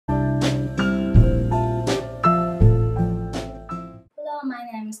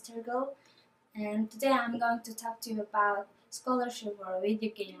Gamers-Tergel, and today I'm going to talk to you about scholarship or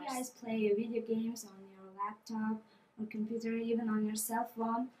video games. You guys play video games on your laptop or computer, even on your cell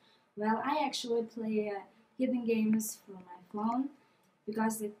phone? Well, I actually play hidden games for my phone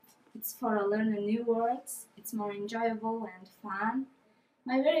because it's for learning new words. It's more enjoyable and fun.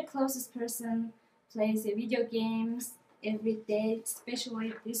 My very closest person plays video games every day,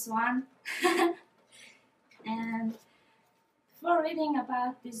 especially this one. And before reading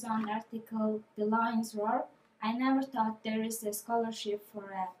about this on article, The Lion's Roar, I never thought there is a scholarship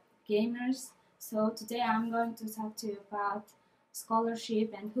for gamers. So today I'm going to talk to you about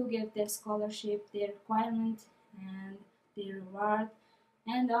scholarship and who gave the scholarship, their requirement and their reward,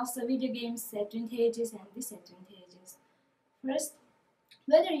 and also video games advantages and disadvantages. First,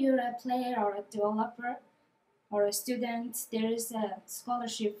 whether you're a player or a developer or a student, there is a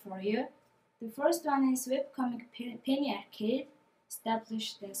scholarship for you. The first one is Webcomic Penny Arcade,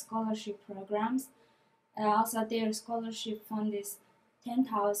 established the scholarship programs. Also, their scholarship fund is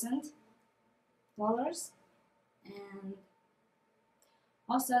 $10,000, and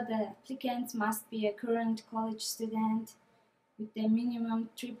also the applicant must be a current college student with a minimum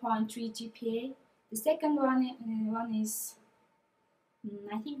 3.3 GPA. The second one is,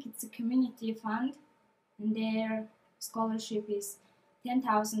 I think it's a community fund, and their scholarship is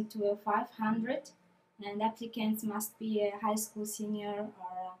 10,000 to 500, and applicants must be a high school senior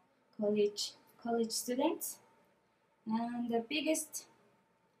or a college student. And the biggest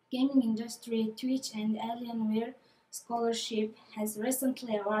gaming industry, Twitch and Alienware Scholarship, has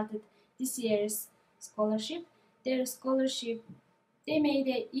recently awarded this year's scholarship. Their scholarship, they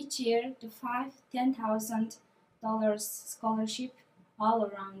made each year the $10,000 scholarship all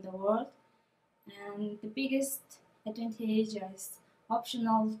around the world. And the biggest advantage is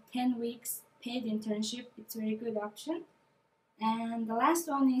optional 10 weeks paid internship. It's a very good option. And the last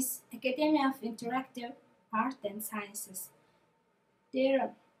one is Academy of Interactive Art and Sciences. They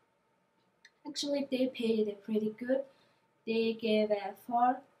paid pretty good. They gave a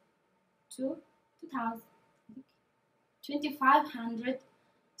 2,500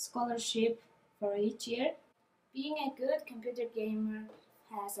 scholarship for each year. Being a good computer gamer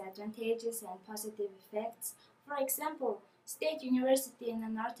has advantages and positive effects. For example, State University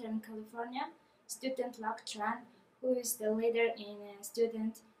in Northern California, student Locke Tran, who is the leader in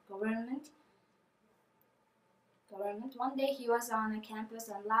student government. One day he was on a campus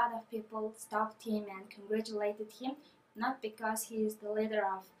and a lot of people stopped him and congratulated him, not because he is the leader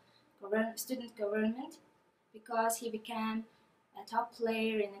of student government, because he became a top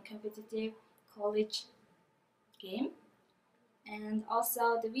player in a competitive college game. And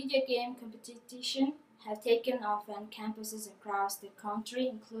also the video game competition have taken off on campuses across the country,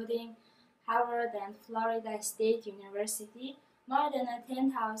 including Harvard and Florida State University. More than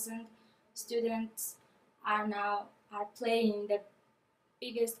 10,000 students are playing the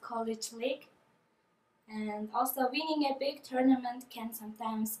biggest college league. And also winning a big tournament can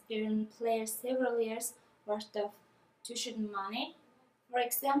sometimes earn players several years worth of tuition money. For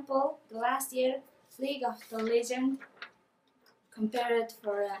example, the last year League of the Legend compared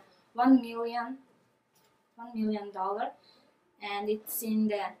for $1 million, and it's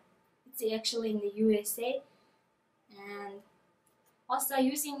actually in the USA. And also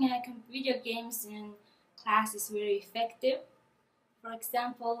using video games in class is very effective. For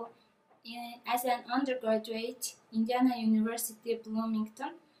example, as an undergraduate, Indiana University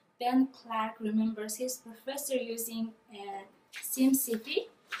Bloomington, Ben Clark remembers his professor using SimCity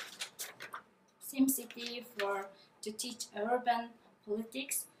to teach urban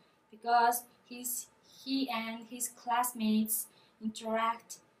politics, because he and his classmates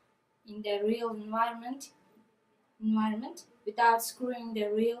interact in the real environment without screwing the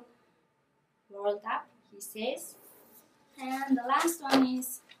real world up, he says. And the last one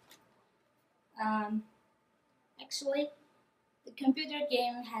is actually the computer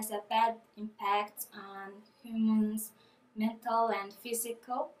game has a bad impact on humans' mental and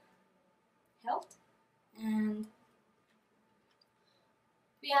physical health. And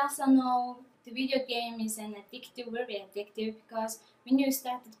we also know the video game is very addictive, because when you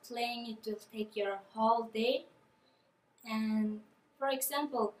started playing it will take your whole day. And for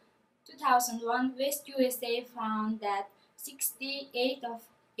example, 2001 West USA found that 68 of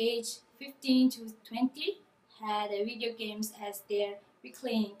age 15 to 20 had video games as their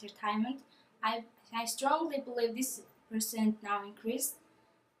weekly entertainment. I strongly believe this percent now increased,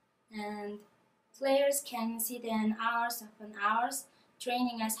 and players can sit in hours upon hours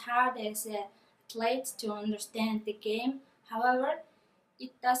training as hard as athletes to understand the game. However,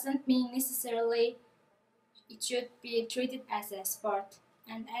 it doesn't mean necessarily it should be treated as a sport.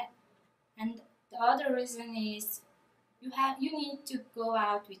 And And the other reason is you need to go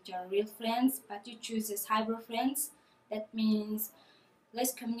out with your real friends, but you choose as cyber friends. That means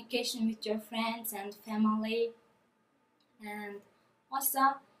less communication with your friends and family, and also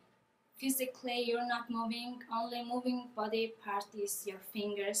physically you're not moving. Only moving body part is your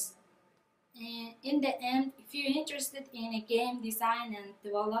fingers. And in the end, if you're interested in a game design and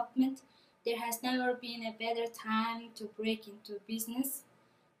development, there has never been a better time to break into business.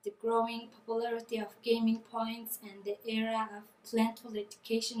 The growing popularity of gaming points and the era of plentiful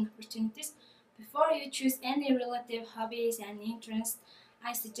education opportunities. Before you choose any relative hobbies and interests,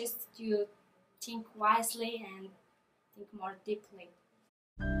 I suggest you think wisely and think more deeply.